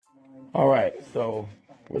All right, so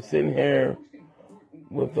we're sitting here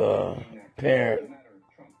with a parent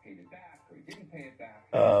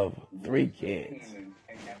of 3 kids,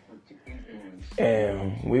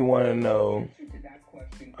 and we want to know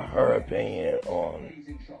her opinion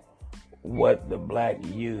on what the black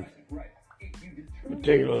youth,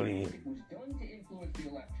 particularly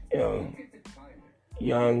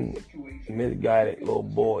young misguided little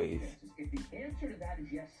boys,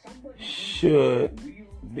 should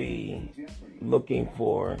be looking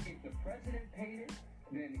for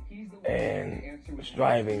and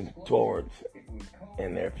striving towards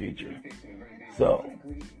in their future. So,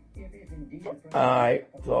 alright,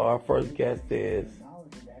 so our first guest is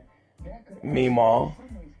Meemaw.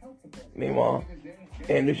 Meemaw,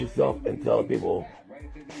 introduce yourself and tell people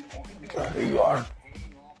who you are.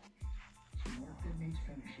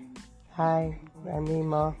 Hi, I'm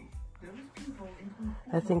Meemaw.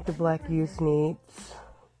 I think the black youth needs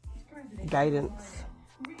guidance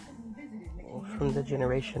from the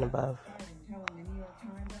generation above.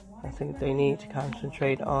 I think they need to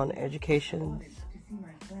concentrate on education,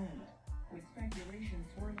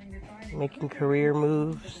 making career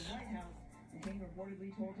moves,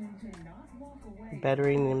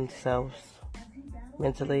 bettering themselves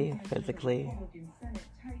mentally, physically,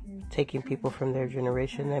 taking people from their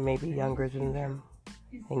generation that may be younger than them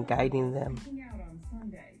and guiding them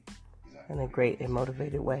in a great and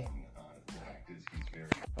motivated way.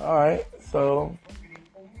 All right, so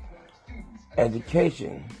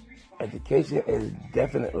education is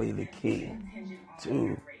definitely the key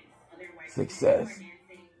to success.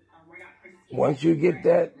 Once you get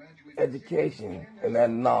that education and that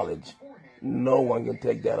knowledge, no one can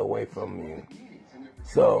take that away from you.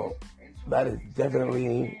 So that is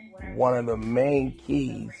definitely one of the main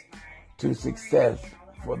keys to success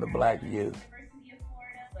for the black youth.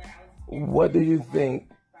 What do you think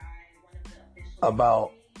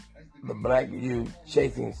about the black youth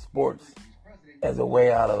chasing sports as a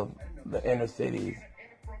way out of the inner cities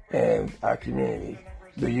and our communities?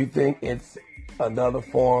 Do you think it's another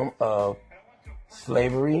form of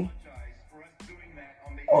slavery,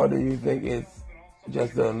 or do you think it's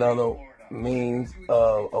just another means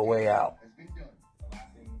of a way out?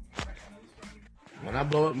 When I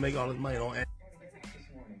blow up and make all this money, don't ask.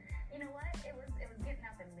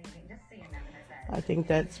 I think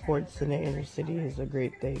that sports in the inner city is a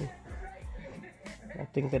great thing. I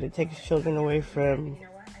think that it takes children away from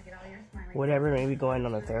whatever may be going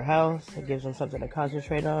on at their house. It gives them something to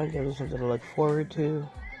concentrate on, gives them something to look forward to.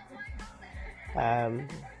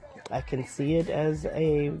 I can see it as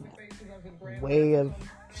a way of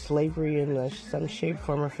slavery in some shape,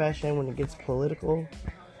 form, or fashion when it gets political.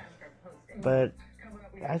 But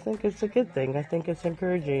I think it's a good thing. I think it's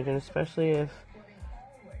encouraging, and especially if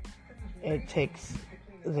it takes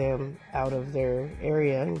them out of their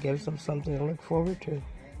area and gives them something to look forward to.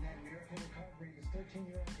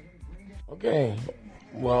 Okay,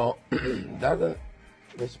 well, that's a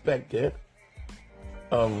perspective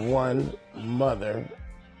of one mother.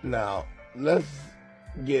 Now, let's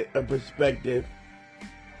get a perspective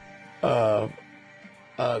of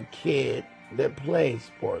a kid that plays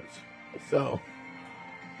sports. So,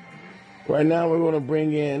 right now we're going to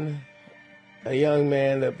bring in a young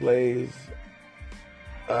man that plays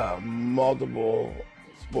multiple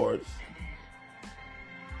sports,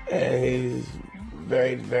 and he's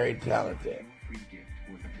very, very talented.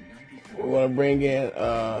 We're going to bring in,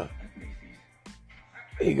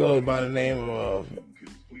 he goes by the name of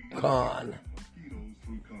Khan,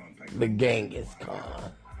 the Genghis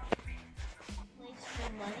Khan.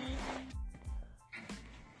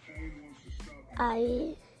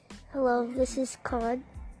 Hello, this is Khan.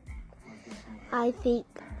 I think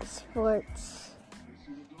sports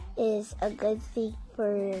is a good thing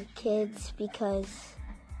for kids because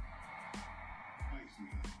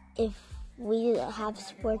if we didn't have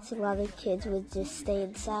sports, a lot of kids would just stay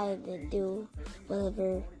inside and do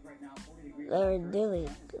whatever they're doing,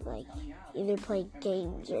 like either play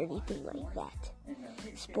games or anything like that.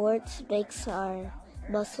 Sports makes our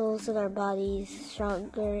muscles in our bodies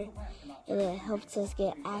stronger, and it helps us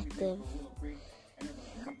get active.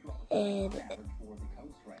 And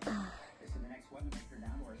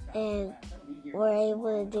we're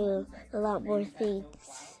able to do a lot more things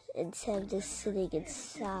instead of just sitting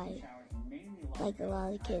inside like a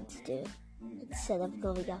lot of kids do, instead of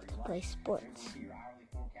going out to play sports.